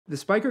The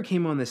Spiker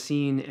came on the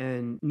scene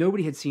and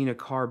nobody had seen a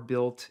car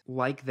built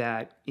like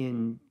that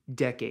in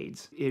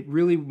decades. It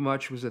really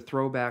much was a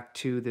throwback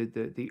to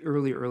the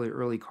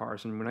early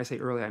cars. And when I say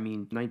early, I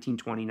mean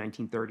 1920,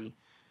 1930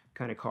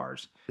 kind of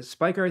cars. The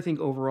Spiker, I think,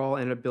 overall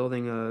ended up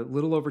building a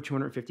little over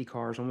 250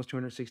 cars, almost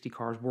 260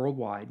 cars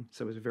worldwide.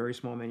 So it was a very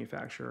small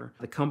manufacturer.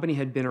 The company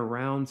had been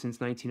around since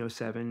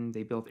 1907.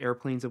 They built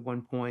airplanes at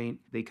one point.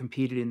 They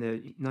competed in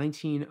the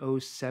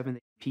 1907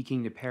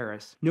 Peking to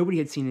Paris. Nobody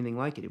had seen anything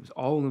like it. It was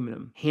all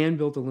aluminum,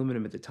 hand-built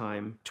aluminum at the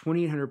time,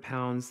 2,800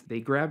 pounds. They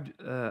grabbed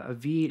a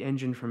V8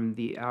 engine from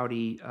the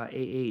Audi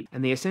A8,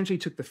 and they essentially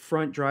took the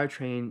front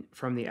drivetrain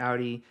from the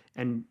Audi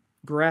and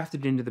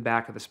grafted into the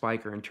back of the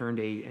Spiker and turned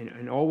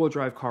an all-wheel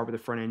drive car with a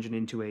front engine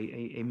into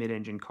a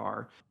mid-engine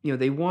car.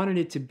 They wanted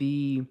it to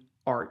be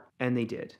art, and they did.